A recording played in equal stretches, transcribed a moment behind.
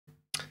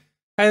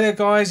Hey there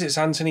guys, it's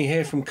Anthony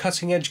here from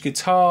Cutting Edge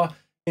Guitar.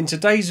 In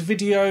today's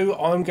video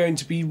I'm going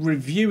to be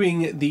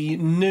reviewing the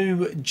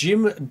new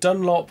Jim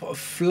Dunlop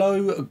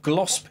Flow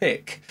Gloss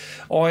Pick.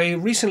 I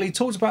recently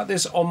talked about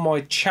this on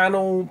my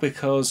channel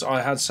because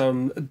I had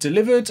some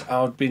delivered.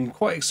 I've been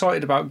quite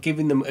excited about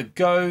giving them a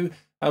go,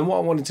 and what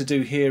I wanted to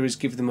do here is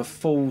give them a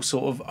full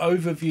sort of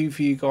overview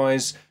for you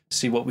guys,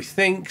 see what we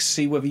think,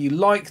 see whether you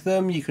like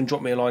them. You can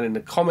drop me a line in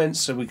the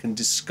comments so we can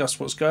discuss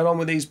what's going on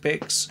with these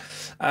picks,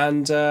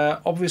 and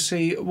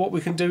obviously what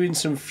we can do in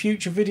some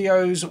future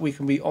videos. We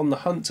can be on the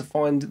hunt to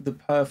find the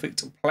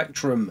perfect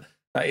plectrum.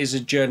 That is a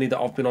journey that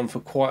I've been on for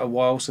quite a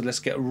while, so let's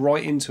get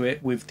right into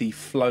it with the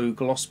Flow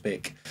Gloss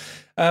Pick.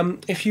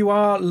 If you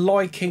are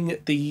liking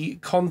the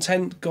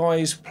content,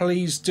 guys,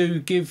 please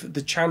do give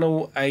the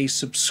channel a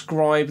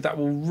subscribe. That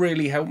will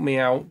really help me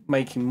out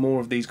making more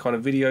of these kind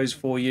of videos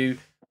for you.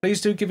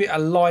 Please do give it a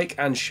like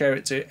and share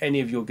it to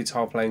any of your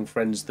guitar playing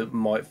friends that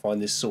might find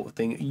this sort of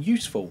thing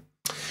useful.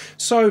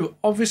 So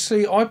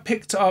obviously I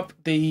picked up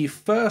the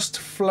first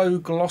Flow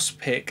Gloss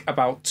Pick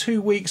about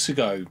 2 weeks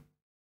ago.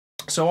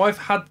 So I've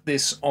had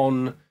this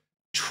on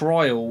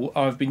trial.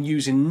 I've been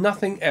using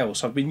nothing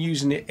else. I've been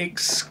using it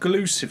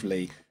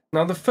exclusively.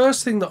 Now the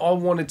first thing that I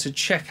wanted to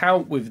check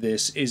out with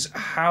this is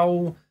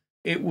how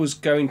it was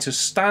going to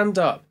stand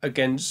up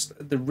against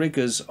the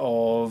rigors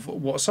of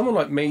what someone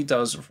like me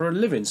does for a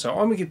living. So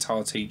I'm a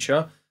guitar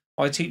teacher.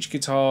 I teach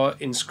guitar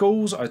in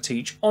schools, I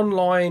teach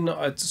online,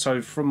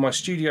 so from my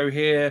studio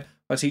here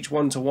I teach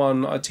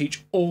one-to-one, I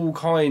teach all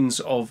kinds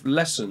of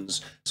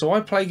lessons. So I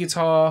play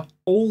guitar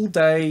all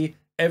day,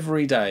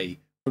 every day,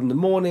 from the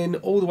morning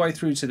all the way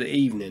through to the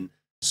evening.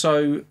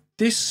 So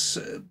this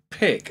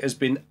pick has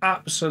been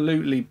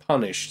absolutely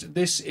punished.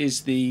 This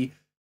is the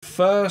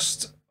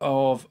first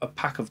of a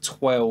pack of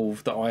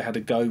 12 that I had to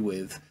go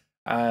with,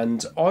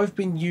 and I've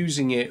been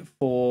using it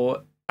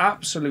for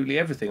absolutely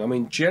everything. I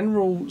mean,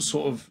 general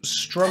sort of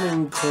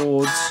strumming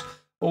chords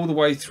all the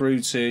way through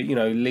to, you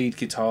know, lead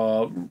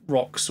guitar,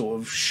 rock, sort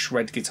of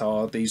shred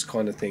guitar, these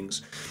kind of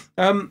things.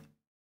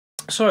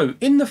 So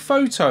in the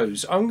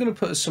photos, I'm going to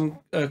put some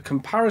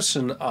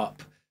comparison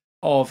up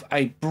of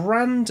a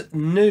brand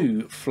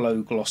new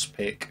Flow Gloss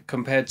Pick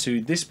compared to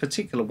this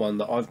particular one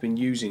that I've been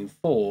using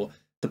for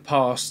the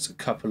past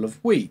couple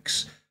of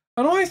weeks.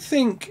 And I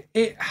think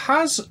it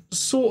has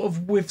sort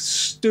of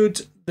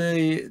withstood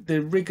the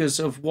rigors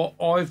of what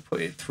I've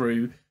put it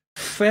through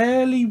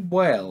fairly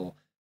well.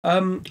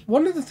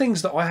 One of the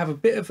things that I have a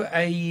bit of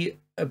a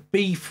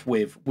beef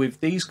with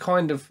these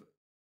kind of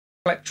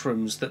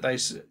plectrums, that they,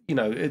 you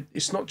know,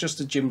 it's not just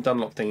a Jim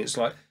Dunlop thing. It's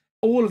like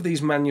all of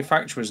these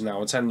manufacturers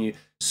now are telling you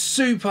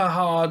super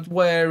hard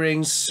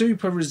wearing,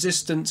 super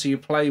resistant to your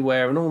play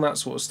wear and all that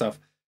sort of stuff.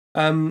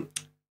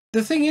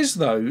 The thing is,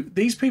 though,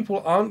 these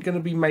people aren't going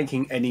to be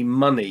making any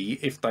money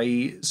if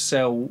they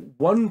sell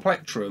one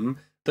plectrum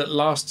that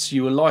lasts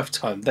you a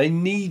lifetime. They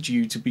need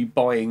you to be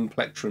buying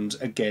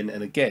plectrums again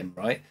and again,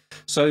 right?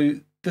 So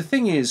the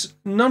thing is,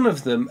 none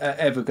of them are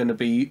ever going to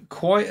be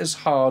quite as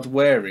hard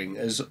wearing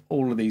as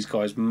all of these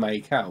guys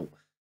make out.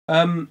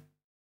 And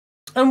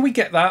we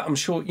get that. I'm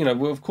sure, you know,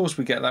 well, of course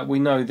we get that. We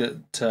know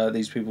that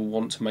these people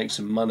want to make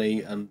some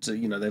money, and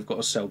you know, they've got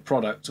to sell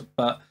product.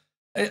 But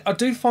I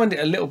do find it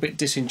a little bit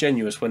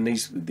disingenuous when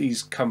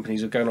these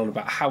companies are going on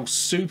about how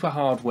super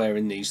hard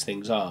wearing these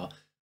things are.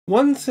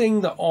 One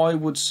thing that I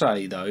would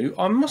say, though,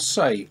 I must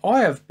say,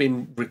 I have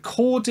been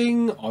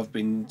recording, I've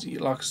been,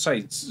 like I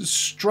say,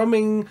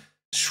 strumming,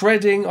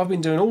 shredding, I've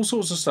been doing all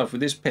sorts of stuff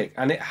with this pick,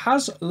 and it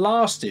has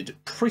lasted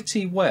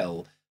pretty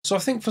well. So I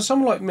think for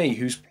someone like me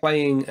who's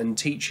playing and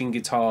teaching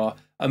guitar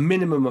a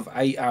minimum of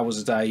 8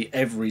 hours a day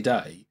every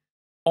day,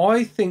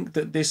 I think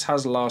that this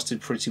has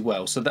lasted pretty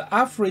well. So the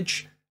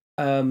average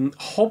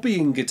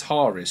hobbying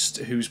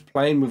guitarist who's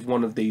playing with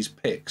one of these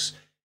picks,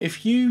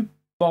 if you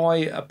buy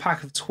a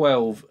pack of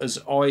 12 as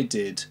I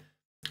did,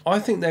 I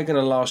think they're going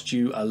to last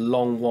you a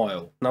long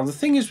while. Now the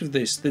thing is with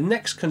this, the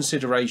next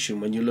consideration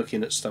when you're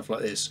looking at stuff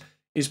like this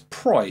is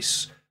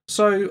price.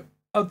 So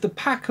the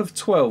pack of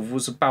 12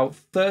 was about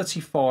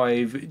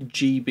 35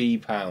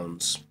 GB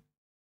pounds.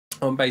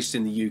 I'm based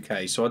in the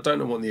UK, so I don't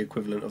know what the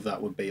equivalent of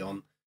that would be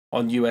on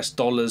US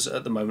dollars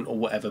at the moment or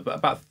whatever, but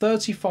about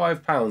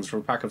 £35 for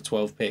a pack of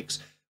 12 picks,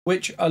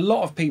 which a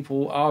lot of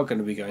people are going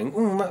to be going,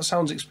 oh, that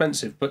sounds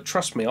expensive. But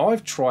trust me,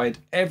 I've tried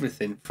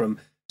everything from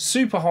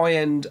super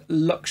high-end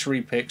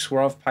luxury picks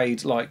where I've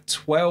paid like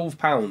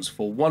 £12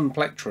 for one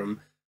plectrum,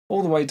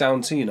 all the way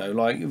down to, you know,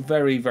 like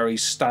very, very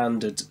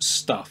standard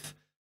stuff.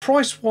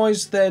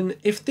 Price-wise then,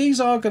 if these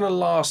are going to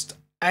last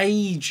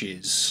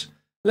ages,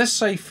 let's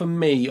say for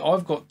me,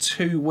 I've got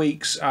 2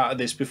 weeks out of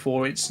this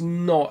before it's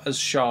not as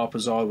sharp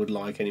as I would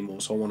like anymore,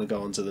 so I want to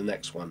go on to the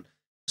next one.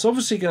 It's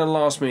obviously going to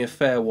last me a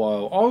fair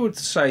while. I would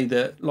say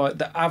that, like,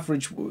 the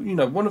average, you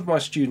know, one of my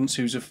students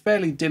who's a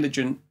fairly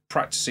diligent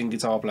practicing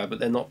guitar player, but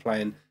they're not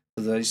playing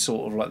for the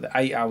sort of like the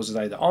 8 hours a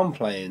day that I'm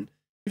playing,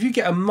 if you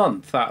get a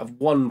month out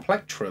of one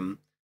plectrum,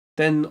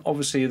 then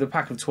obviously the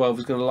pack of 12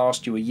 is going to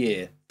last you a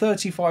year.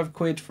 35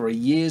 quid for a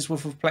year's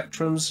worth of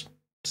plectrums,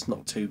 it's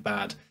not too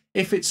bad.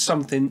 If it's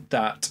something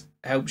that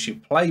helps you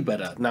play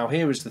better. Now,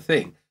 here is the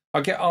thing.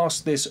 I get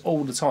asked this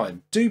all the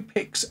time. Do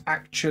picks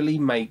actually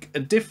make a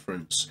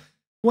difference?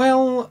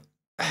 Well,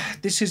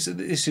 this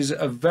is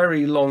a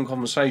very long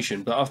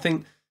conversation, but I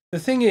think the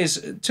thing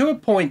is, to a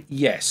point,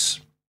 yes.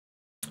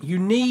 You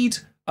need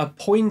a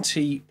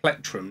pointy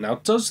plectrum. Now,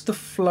 does the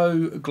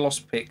Flow Gloss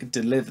Pick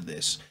deliver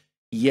this?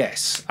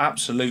 Yes,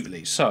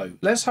 absolutely. So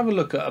let's have a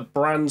look at a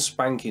brand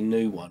spanking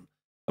new one.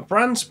 A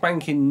brand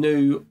spanking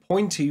new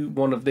pointy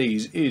one of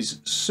these is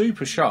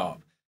super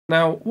sharp.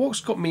 Now,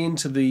 what's got me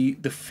into the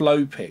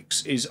Flow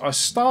picks is I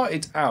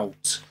started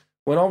out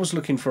when I was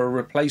looking for a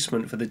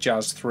replacement for the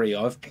Jazz 3.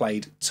 I've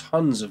played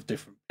tons of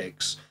different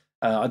picks.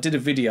 I did a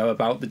video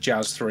about the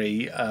Jazz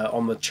 3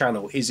 on the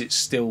channel. Is it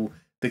still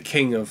the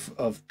king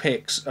of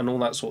picks and all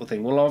that sort of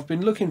thing? Well, I've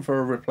been looking for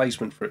a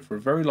replacement for it for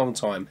a very long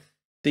time.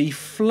 The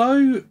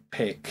Flow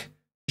pick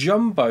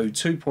Jumbo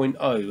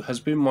 2.0 has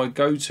been my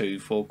go-to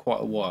for quite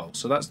a while.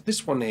 So that's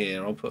this one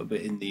here. I'll put a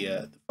bit in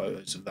the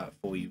photos of that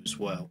for you as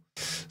well.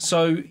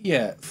 So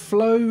yeah,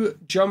 Flow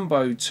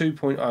Jumbo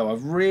 2.0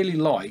 I've really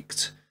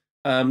liked.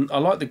 I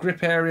like the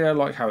grip area, I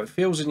like how it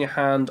feels in your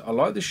hand, I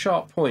like the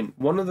sharp point.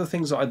 One of the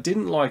things that I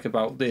didn't like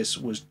about this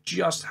was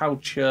just how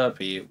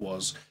chirpy it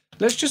was.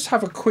 Let's just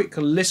have a quick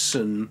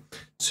listen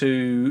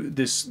to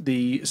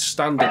the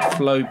standard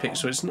Flow pick.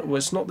 So it's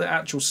not the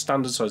actual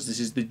standard size, this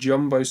is the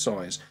jumbo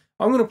size.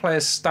 I'm going to play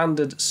a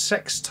standard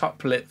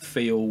sextuplet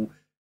feel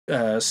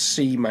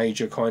C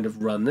major kind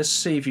of run. Let's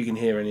see if you can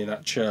hear any of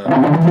that chirp.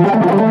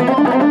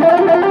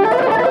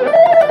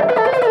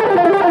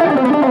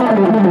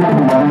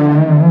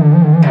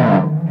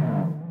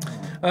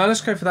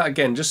 Let's go for that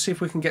again, just see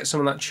if we can get some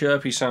of that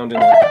chirpy sound in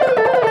there.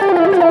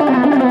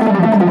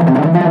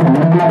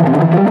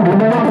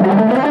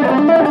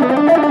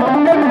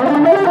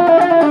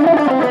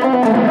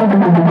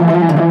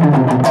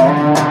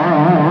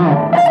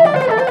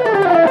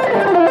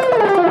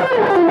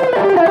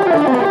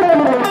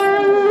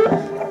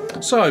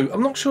 So,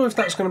 I'm not sure if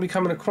that's going to be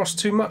coming across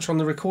too much on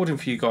the recording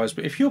for you guys,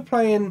 but if you're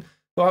playing,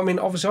 well, I mean,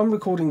 obviously I'm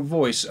recording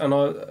voice, and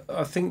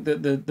I think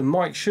that the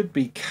mic should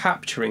be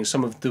capturing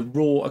some of the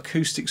raw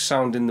acoustic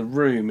sound in the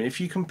room. And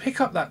if you can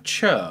pick up that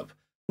chirp,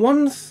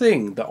 one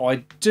thing that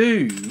I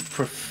do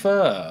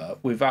prefer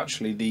with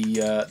actually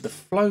the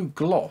Flow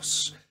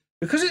Gloss,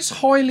 because it's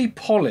highly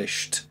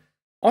polished,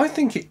 I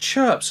think it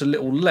chirps a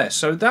little less.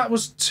 So that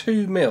was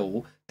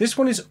 2mm. This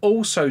one is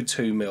also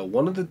 2mm.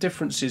 One of the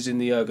differences in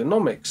the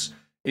ergonomics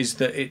is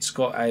that it's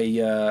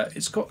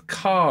got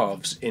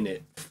carves in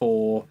it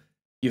for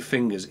your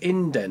fingers,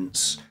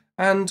 indents,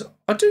 and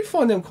I do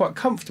find them quite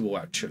comfortable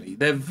actually.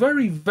 They're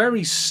very,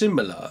 very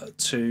similar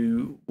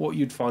to what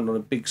you'd find on a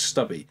big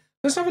stubby.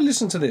 Let's have a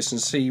listen to this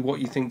and see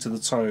what you think to the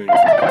tone.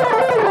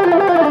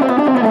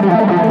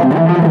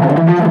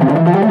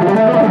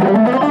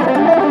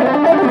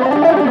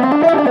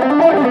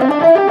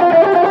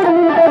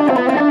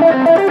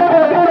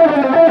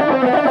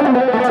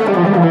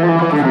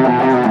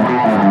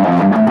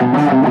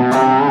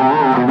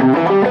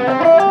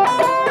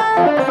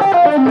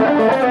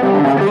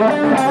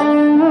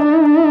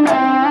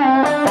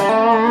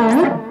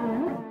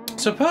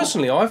 So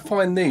personally, I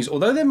find these,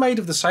 although they're made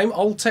of the same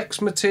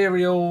Ultex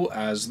material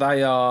as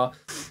they are,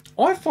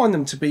 I find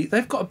them to be,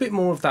 they've got a bit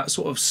more of that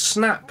sort of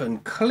snap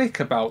and click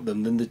about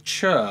them than the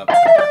chirp. If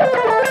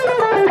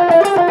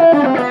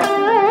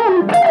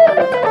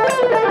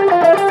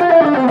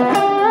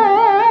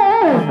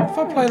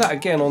I play that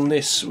again on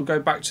this, we'll go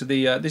back to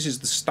the, this is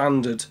the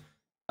standard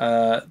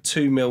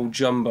 2mm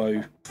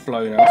jumbo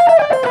Flow now.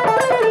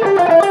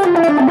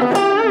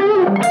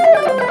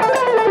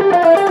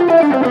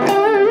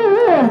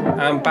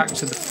 And back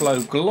to the Flow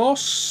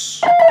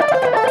Gloss.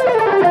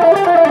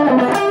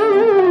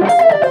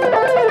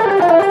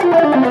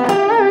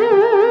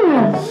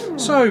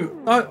 So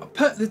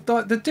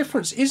the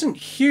difference isn't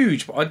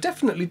huge, but I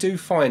definitely do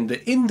find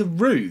that in the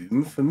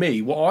room, for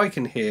me, what I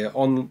can hear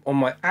on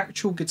my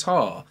actual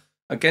guitar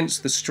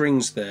against the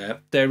strings there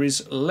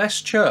is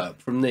less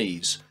chirp from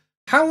these.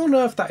 How on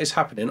earth that is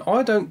happening,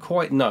 I don't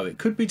quite know. It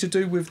could be to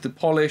do with the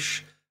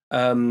polish.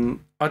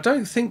 I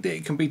don't think that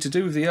it can be to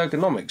do with the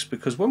ergonomics,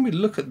 because when we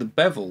look at the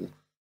bevel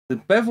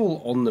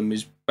on them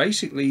is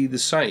basically the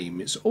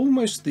same. It's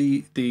almost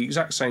the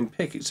exact same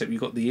pick, except you've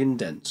got the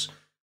indents.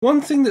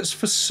 One thing that's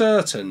for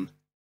certain,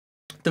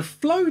 the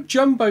Flow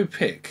Jumbo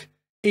pick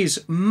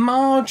is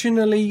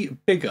marginally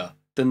bigger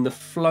than the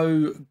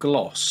Flow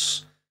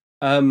Gloss.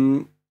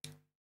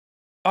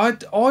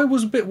 I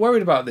was a bit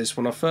worried about this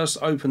when I first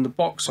opened the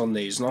box on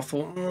these, and I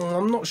thought,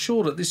 I'm not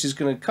sure that this is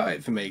going to cut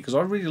it for me, because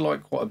I really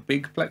like quite a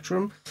big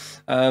plectrum.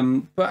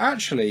 But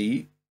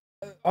actually,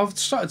 I've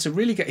started to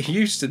really get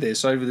used to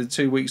this over the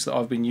 2 weeks that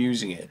I've been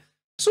using it.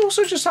 So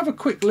also just have a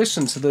quick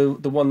listen to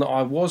the one that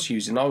I was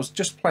using. I was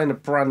just playing a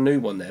brand new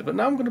one there, but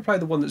now I'm going to play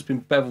the one that's been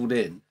beveled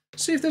in.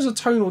 See if there's a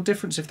tonal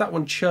difference, if that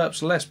one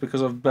chirps less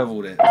because I've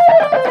beveled it.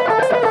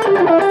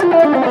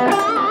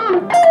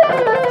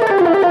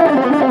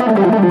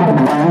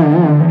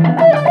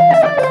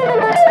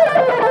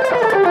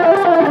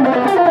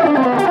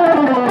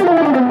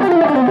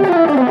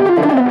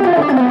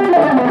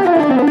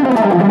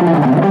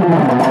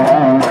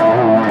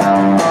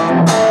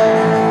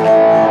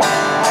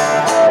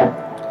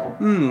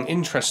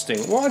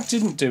 interesting. What I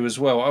didn't do as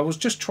well, I was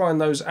just trying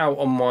those out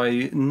on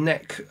my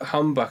neck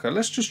humbucker.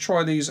 Let's just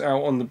try these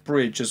out on the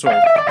bridge as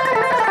well.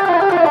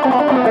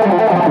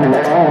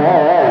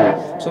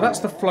 So that's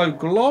the Flow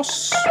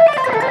Gloss.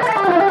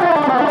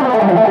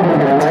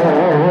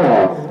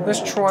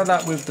 Let's try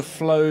that with the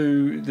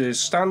Flow, the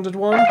standard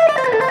one.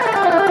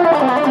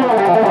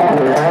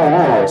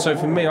 So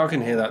for me, I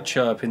can hear that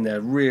chirp in there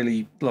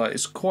really, like,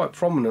 it's quite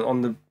prominent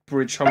on the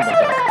bridge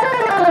humbucker.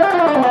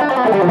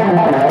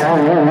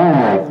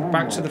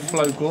 Back to the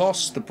Flow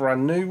Gloss, the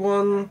brand new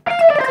one.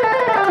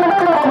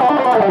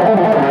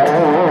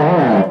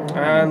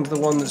 And the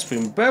one that's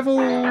been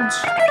beveled.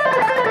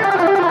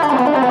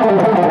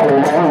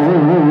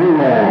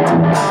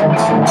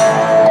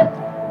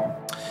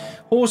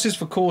 Horses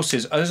for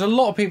courses. There's a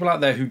lot of people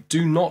out there who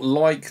do not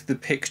like the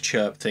pick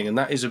chirp thing, and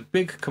that is a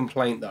big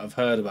complaint that I've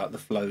heard about the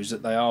flows,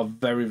 that they are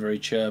very, very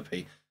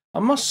chirpy. I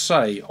must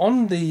say,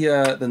 on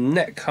the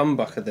neck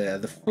humbucker there,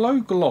 the Flow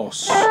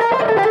Gloss,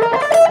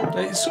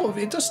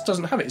 it just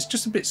doesn't have it. It's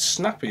just a bit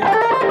snappier.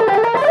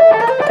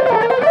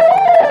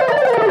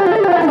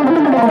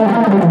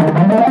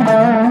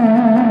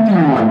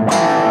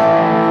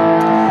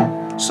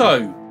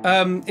 So,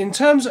 in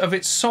terms of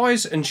its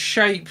size and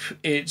shape,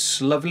 it's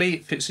lovely.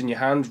 It fits in your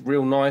hand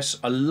real nice.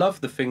 I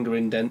love the finger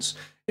indents.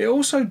 It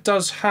also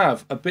does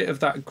have a bit of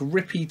that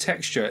grippy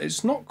texture.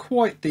 It's not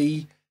quite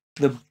the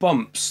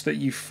bumps that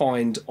you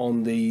find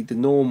on the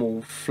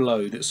normal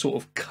flow that sort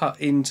of cut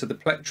into the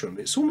plectrum.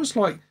 It's almost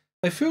like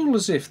they feel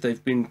as if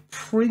they've been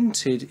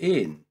printed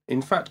in.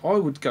 In fact, I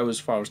would go as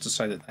far as to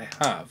say that they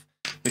have,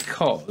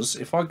 because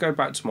if I go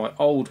back to my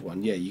old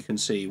one, yeah, you can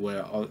see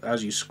where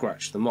as you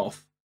scratch them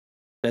off,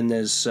 then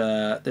there's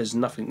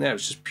nothing there.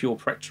 It's just pure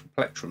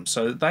plectrum.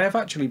 So they have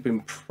actually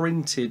been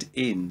printed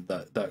in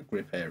that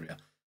grip area.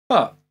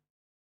 But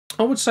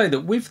I would say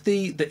that with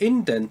the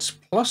indents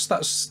plus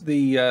that's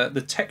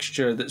the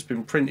texture that's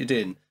been printed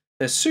in,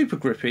 they're super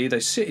grippy. They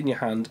sit in your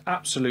hand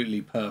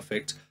absolutely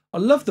perfect. I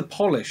love the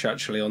polish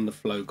actually on the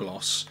Flow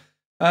Gloss.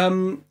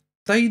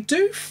 They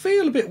do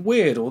feel a bit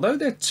weird, although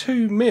they're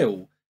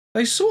 2mm.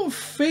 They sort of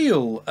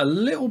feel a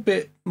little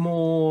bit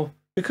more,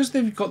 because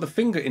they've got the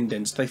finger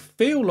indents, they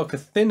feel like a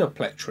thinner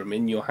plectrum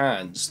in your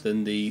hands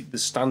than the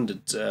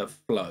standard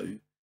flow,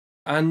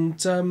 and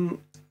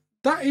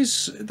that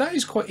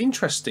is quite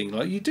interesting.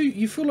 Like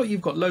you feel like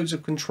you've got loads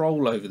of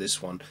control over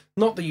this one.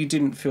 Not that you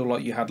didn't feel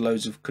like you had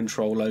loads of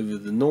control over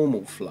the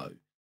normal flow.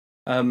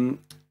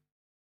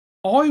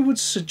 I would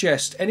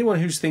suggest anyone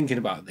who's thinking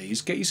about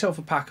these, get yourself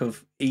a pack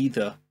of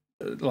either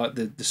like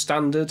the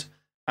standard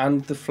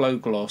and the Flow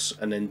Gloss,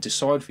 and then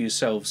decide for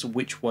yourselves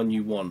which one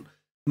you want.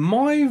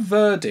 My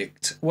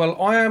verdict,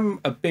 well, I am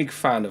a big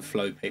fan of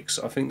flow picks.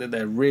 I think that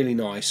they're really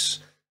nice.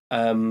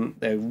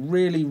 They're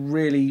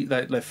really,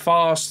 they're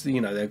fast.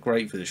 You know, they're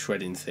great for the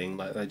shredding thing.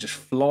 Like, they just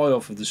fly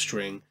off of the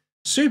string.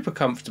 Super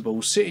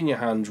comfortable, sit in your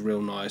hand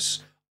real nice.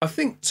 I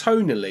think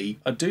tonally,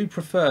 I do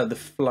prefer the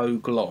Flow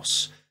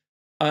Gloss.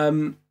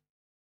 I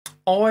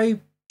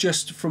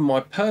just, from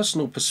my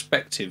personal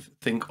perspective,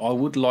 think I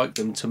would like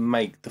them to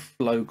make the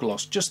Flow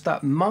Gloss just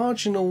that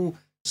marginal,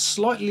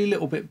 slightly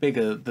little bit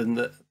bigger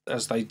than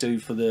as they do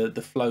for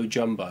the Flow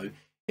Jumbo.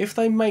 If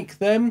they make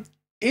them,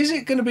 is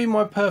it going to be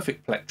my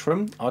perfect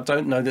plectrum? I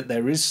don't know that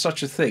there is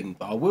such a thing,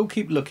 but I will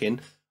keep looking.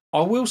 I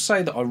will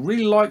say that I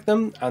really like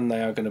them, and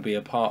they are going to be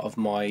a part of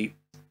my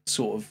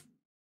sort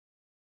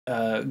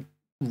of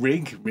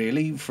rig,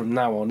 really, from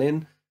now on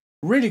in.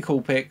 Really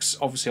cool picks.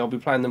 Obviously, I'll be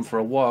playing them for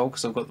a while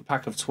because I've got the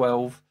pack of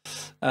 12.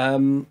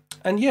 And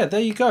yeah,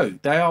 there you go.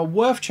 They are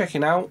worth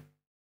checking out,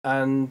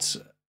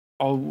 and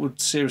I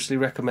would seriously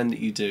recommend that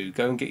you do.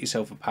 Go and get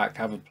yourself a pack,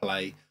 have a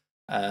play.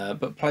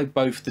 But play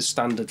both the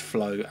standard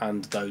flow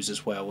and those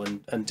as well,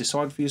 and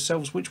decide for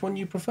yourselves which one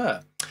you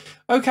prefer.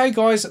 Okay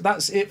guys,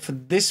 that's it for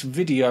this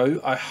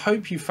video. I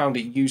hope you found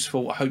it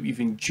useful. I hope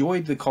you've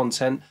enjoyed the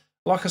content.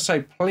 Like I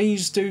say,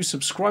 please do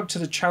subscribe to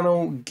the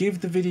channel,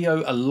 give the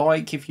video a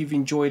like if you've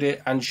enjoyed it,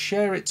 and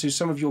share it to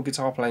some of your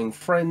guitar playing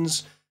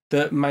friends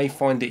that may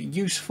find it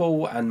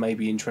useful and may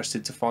be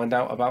interested to find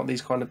out about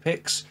these kind of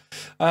picks.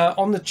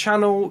 On the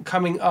channel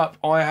coming up,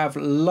 I have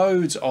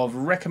loads of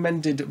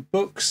recommended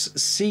books,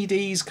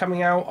 CDs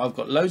coming out. I've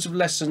got loads of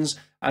lessons,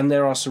 and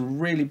there are some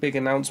really big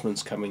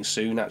announcements coming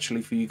soon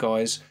actually for you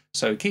guys.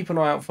 So keep an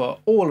eye out for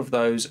all of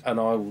those, and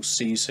I will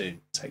see you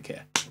soon. Take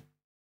care.